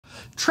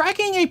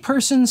Tracking a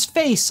person's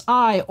face,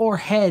 eye, or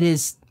head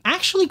is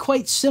actually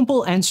quite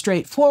simple and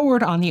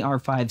straightforward on the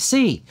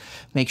R5C.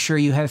 Make sure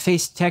you have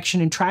face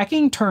detection and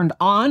tracking turned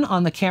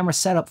on the Camera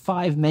Setup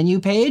 5 menu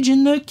page,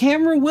 and the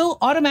camera will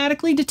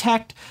automatically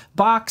detect,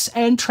 box,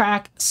 and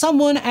track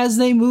someone as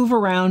they move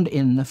around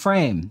in the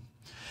frame.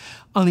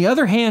 On the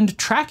other hand,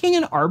 tracking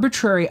an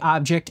arbitrary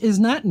object is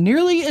not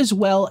nearly as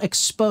well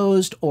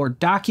exposed or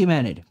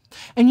documented.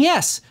 And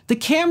yes, the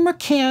camera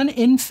can,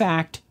 in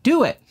fact,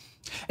 do it.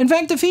 In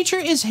fact, the feature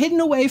is hidden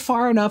away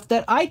far enough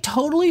that I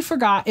totally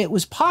forgot it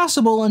was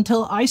possible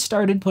until I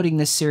started putting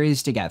this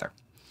series together.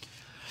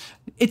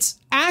 It's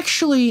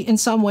actually, in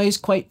some ways,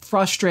 quite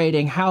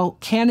frustrating how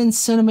Canon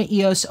Cinema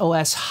EOS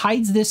OS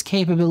hides this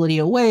capability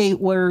away,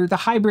 where the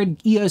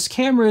hybrid EOS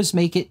cameras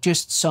make it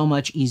just so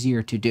much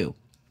easier to do.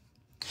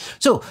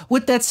 So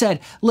with that said,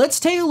 let's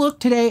take a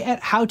look today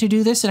at how to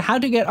do this and how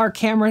to get our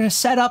camera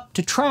set up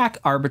to track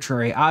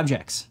arbitrary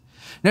objects.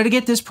 Now, to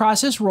get this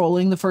process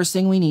rolling, the first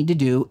thing we need to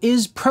do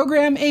is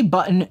program a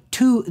button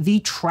to the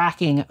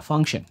tracking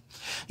function.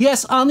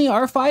 Yes, on the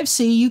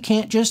R5C, you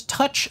can't just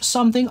touch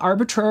something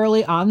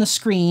arbitrarily on the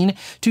screen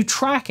to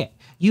track it.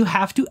 You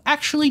have to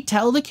actually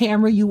tell the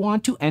camera you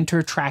want to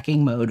enter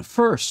tracking mode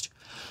first.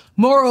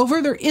 Moreover,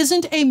 there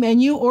isn't a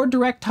menu or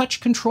direct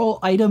touch control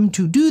item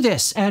to do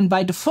this, and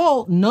by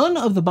default, none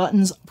of the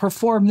buttons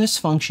perform this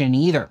function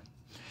either.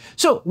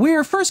 So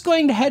we're first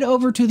going to head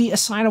over to the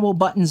assignable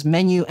buttons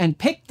menu and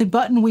pick the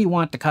button we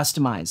want to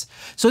customize.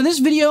 So in this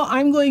video,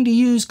 I'm going to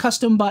use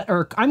I'm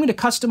going to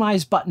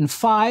customize button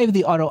 5,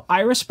 the auto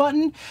iris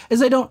button,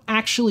 as I don't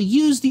actually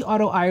use the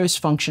auto iris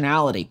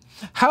functionality.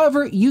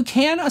 However, you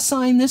can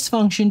assign this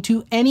function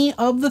to any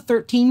of the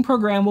 13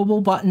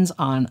 programmable buttons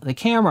on the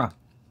camera.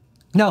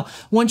 Now,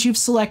 once you've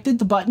selected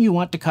the button you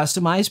want to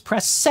customize,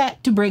 press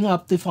Set to bring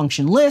up the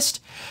function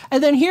list,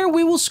 and then here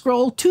we will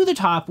scroll to the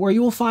top where you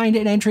will find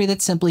an entry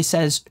that simply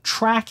says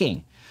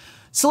Tracking.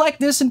 Select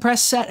this and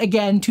press Set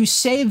again to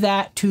save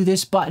that to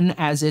this button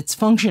as its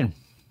function.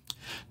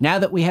 Now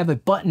that we have a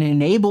button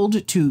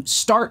enabled to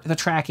start the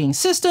tracking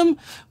system,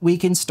 we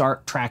can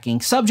start tracking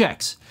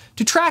subjects.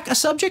 To track a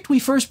subject, we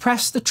first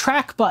press the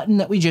track button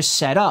that we just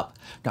set up.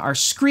 Now, our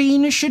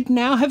screen should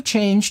now have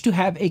changed to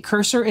have a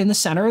cursor in the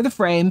center of the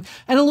frame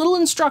and a little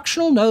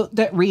instructional note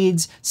that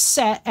reads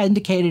Set,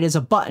 indicated as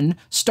a button,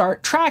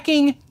 Start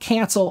Tracking,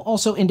 Cancel,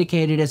 also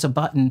indicated as a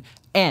button,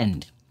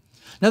 End.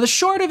 Now, the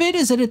short of it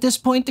is that at this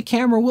point, the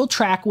camera will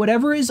track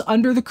whatever is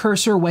under the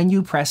cursor when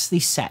you press the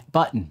Set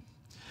button.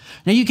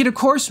 Now, you can, of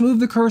course, move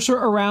the cursor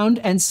around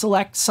and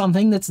select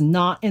something that's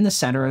not in the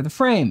center of the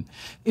frame.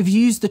 If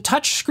you use the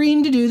touch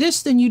screen to do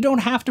this, then you don't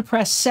have to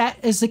press Set,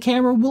 as the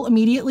camera will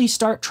immediately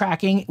start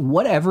tracking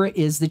whatever it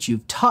is that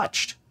you've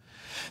touched.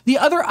 The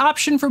other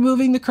option for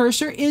moving the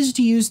cursor is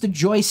to use the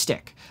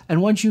joystick.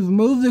 And once you've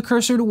moved the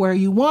cursor to where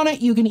you want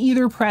it, you can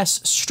either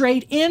press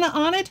straight in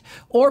on it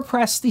or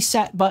press the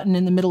Set button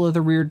in the middle of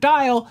the rear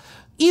dial.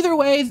 Either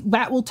way,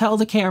 that will tell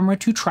the camera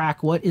to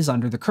track what is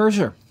under the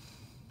cursor.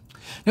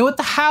 Now, with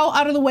the how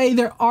out of the way,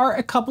 there are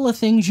a couple of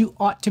things you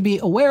ought to be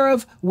aware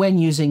of when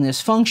using this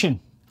function.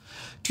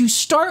 To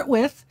start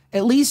with,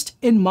 at least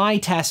in my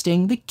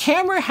testing, the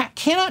camera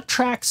cannot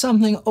track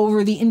something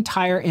over the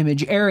entire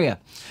image area.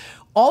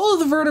 All of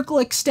the vertical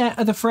extent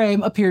of the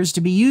frame appears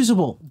to be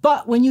usable,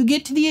 but when you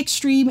get to the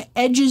extreme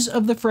edges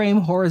of the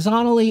frame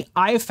horizontally,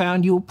 I have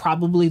found you will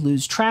probably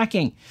lose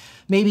tracking,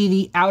 maybe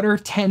the outer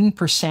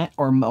 10%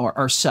 or more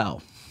or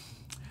so.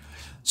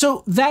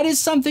 So that is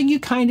something you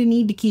kind of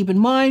need to keep in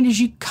mind, as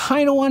you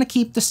kind of want to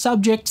keep the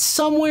subject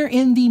somewhere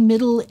in the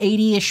middle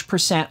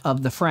 80-ish%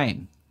 of the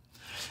frame.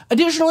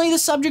 Additionally, the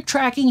subject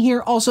tracking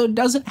here also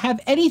doesn't have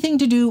anything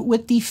to do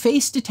with the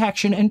face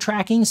detection and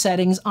tracking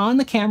settings on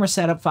the Camera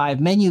Setup 5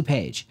 menu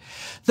page.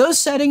 Those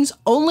settings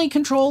only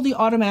control the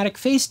automatic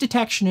face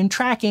detection and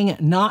tracking,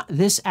 not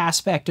this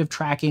aspect of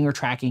tracking or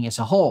tracking as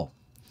a whole.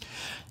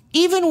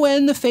 Even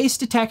when the face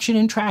detection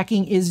and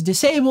tracking is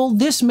disabled,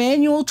 this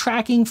manual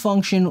tracking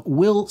function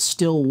will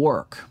still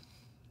work.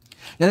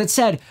 Now, that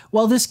said,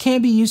 while this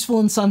can be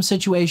useful in some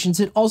situations,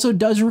 it also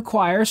does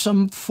require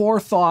some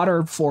forethought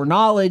or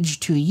foreknowledge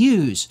to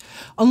use.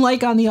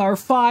 Unlike on the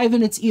R5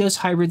 and its EOS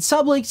hybrid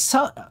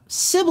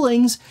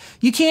siblings,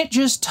 you can't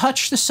just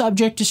touch the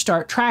subject to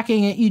start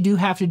tracking it. You do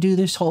have to do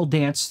this whole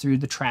dance through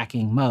the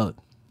tracking mode.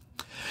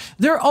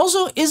 There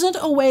also isn't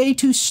a way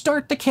to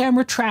start the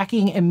camera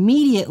tracking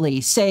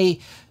immediately, say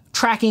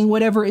tracking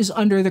whatever is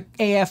under the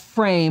AF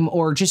frame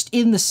or just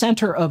in the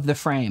center of the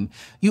frame.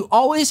 You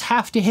always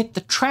have to hit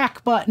the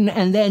track button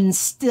and then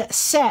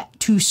set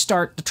to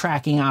start the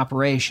tracking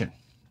operation.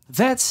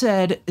 That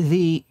said,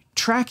 the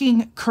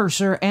tracking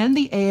cursor and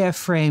the AF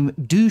frame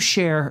do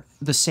share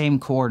the same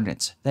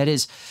coordinates. That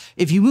is,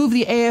 if you move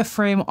the AF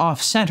frame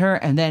off center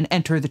and then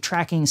enter the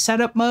tracking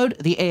setup mode,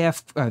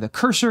 the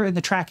cursor in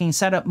the tracking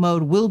setup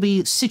mode will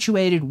be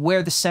situated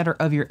where the center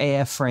of your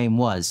AF frame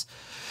was.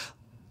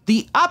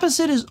 The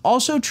opposite is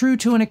also true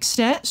to an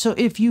extent. So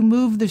if you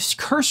move this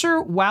cursor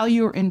while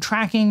you're in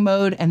tracking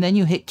mode and then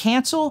you hit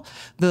cancel,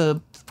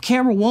 the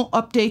camera won't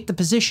update the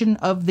position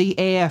of the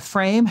AF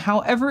frame.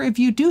 However, if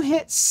you do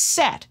hit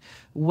set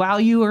while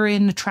you are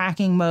in the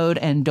tracking mode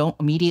and don't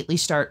immediately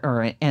start,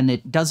 and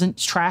it doesn't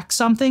track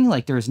something,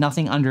 like there's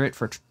nothing under it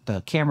for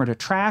the camera to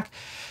track,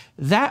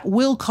 that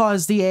will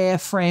cause the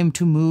AF frame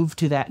to move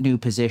to that new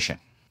position.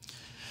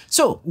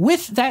 So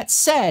with that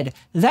said,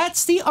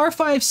 that's the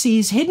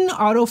R5C's hidden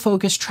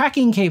autofocus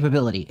tracking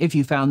capability. If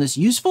you found this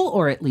useful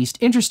or at least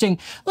interesting,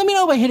 let me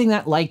know by hitting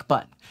that like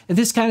button. If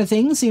this kind of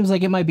thing seems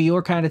like it might be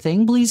your kind of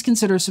thing, please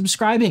consider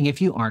subscribing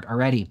if you aren't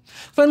already.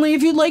 Finally,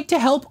 if you'd like to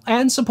help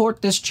and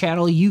support this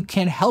channel, you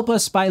can help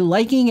us by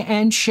liking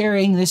and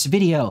sharing this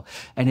video.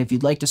 And if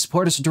you'd like to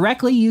support us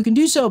directly, you can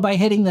do so by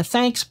hitting the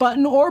thanks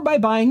button or by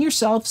buying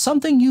yourself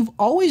something you've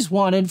always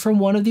wanted from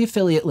one of the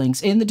affiliate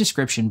links in the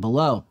description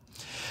below.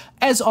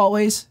 As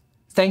always,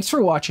 thanks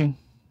for watching,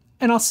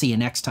 and I'll see you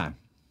next time.